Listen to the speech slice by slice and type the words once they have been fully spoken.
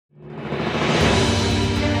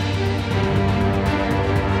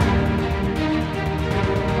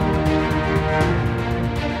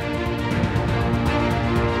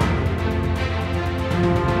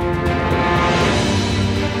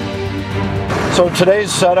So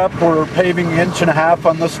today's setup, we're paving 1.5 inches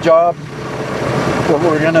on this job. What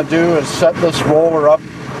we're going to do is set this roller up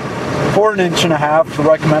for 1.5 inches. The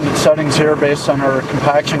recommended settings here based on our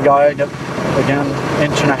compaction guide, again 1.5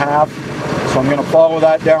 inches. So I'm going to follow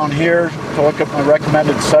that down here to look at my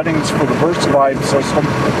recommended settings for the VersaVibe system.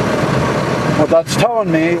 What that's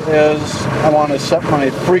telling me is I want to set my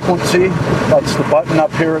frequency, that's the button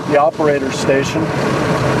up here at the operator station,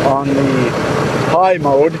 on the high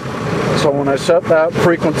mode. So when I set that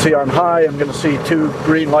frequency on high, I'm going to see 2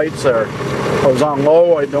 green lights there. If I was on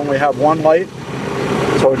low, I'd only have 1 light.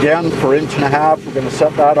 So again, for 1.5 inches, we're going to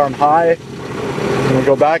set that on high. When we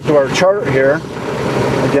go back to our chart here,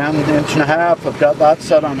 again, 1.5 inches, I've got that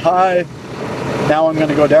set on high. Now I'm going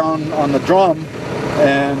to go down on the drum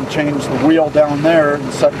and change the wheel down there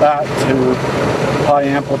and set that to high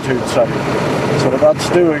amplitude setting. So what that's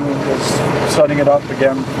doing is setting it up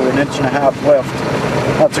again for 1.5 inches lift.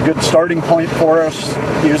 That's a good starting point for us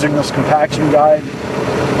using this compaction guide.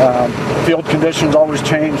 Field conditions always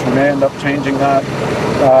change. We may end up changing that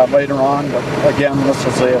later on, but again, this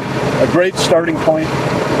is a great starting point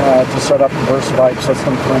to set up the VersaVibe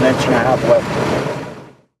system for 1.5 inches lift.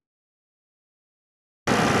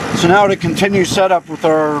 So now to continue setup with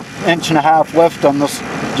our 1.5 inches lift on this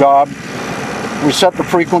job, we set the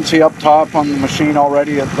frequency up top on the machine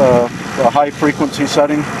already at the high frequency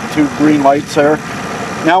setting, 2 green lights there.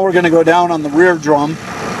 Now we're going to go down on the rear drum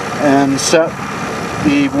and set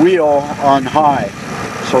the wheel on high.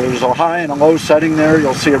 So there's a high and a low setting there.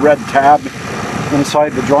 You'll see a red tab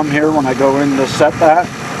inside the drum here when I go in to set that.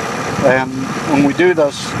 And when we do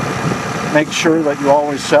this, make sure that you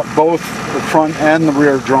always set both the front and the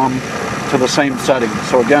rear drum to the same setting.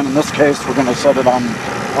 So again, in this case, we're going to set it on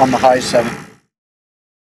the high setting.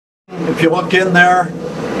 If you look in there,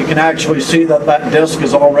 you can actually see that that disc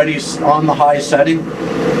is already on the high setting.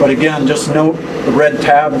 But again, just note the red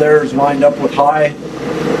tab there is lined up with high,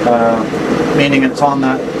 meaning it's on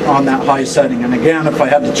that high setting. And again, if I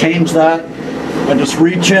had to change that, I just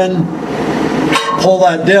reach in, pull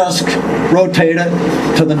that disc, rotate it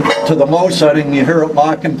to the low setting. You hear it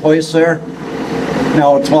lock in place there.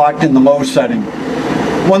 Now it's locked in the low setting.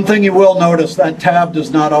 One thing you will notice, that tab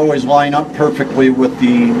does not always line up perfectly with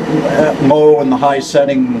the low and the high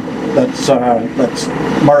setting that's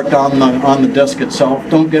marked on the disc itself.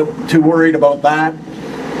 Don't get too worried about that.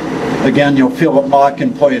 Again, you'll feel it lock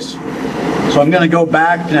in place. So I'm going to go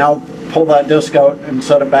back now, pull that disc out and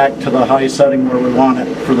set it back to the high setting where we want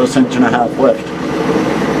it for this 1.5 inches lift.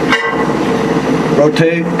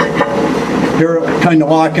 Rotate. Here it kind of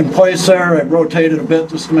lock in place there. I rotate it a bit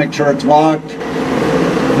just to make sure it's locked.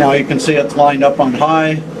 Now you can see it's lined up on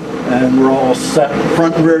high, and we're all set.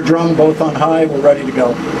 Front and rear drum both on high. We're ready to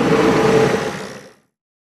go.